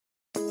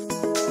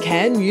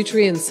Can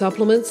nutrient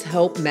supplements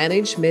help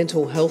manage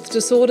mental health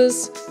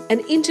disorders? An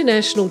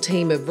international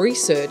team of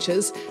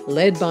researchers,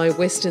 led by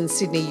Western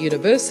Sydney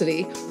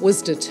University,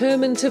 was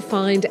determined to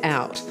find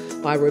out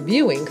by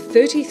reviewing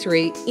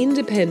 33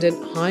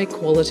 independent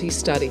high-quality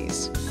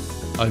studies.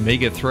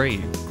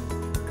 Omega-3.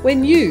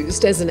 When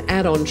used as an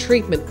add-on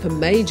treatment for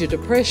major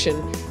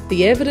depression,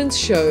 the evidence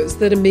shows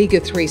that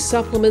omega-3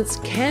 supplements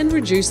can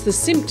reduce the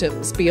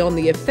symptoms beyond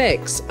the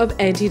effects of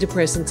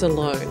antidepressants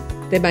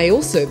alone. There may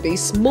also be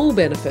small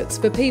benefits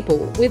for people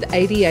with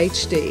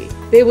ADHD.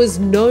 There was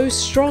no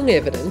strong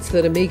evidence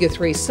that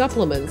omega-3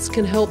 supplements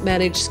can help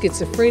manage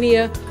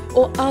schizophrenia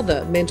or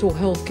other mental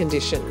health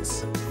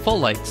conditions.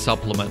 Folate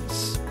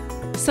supplements.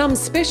 Some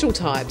special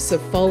types of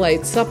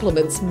folate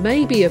supplements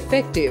may be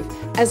effective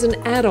as an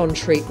add-on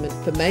treatment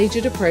for major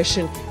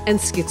depression and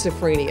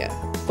schizophrenia.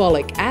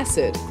 Folic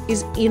acid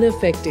is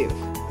ineffective.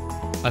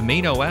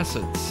 Amino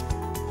acids.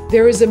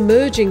 There is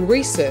emerging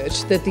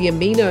research that the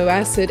amino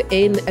acid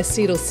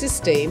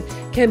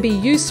N-acetylcysteine can be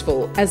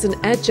useful as an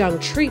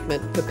adjunct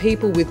treatment for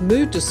people with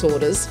mood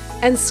disorders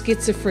and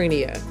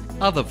schizophrenia.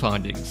 Other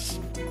findings.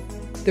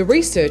 The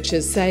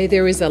researchers say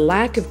there is a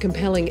lack of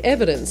compelling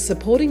evidence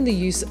supporting the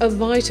use of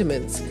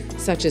vitamins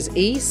such as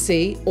E,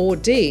 C or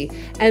D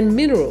and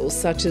minerals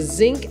such as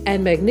zinc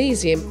and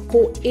magnesium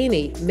for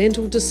any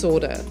mental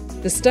disorder.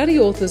 The study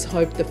authors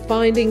hope the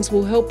findings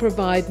will help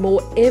provide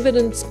more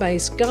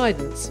evidence-based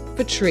guidance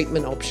for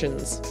treatment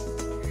options.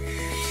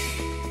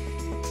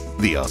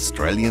 The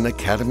Australian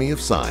Academy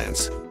of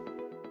Science.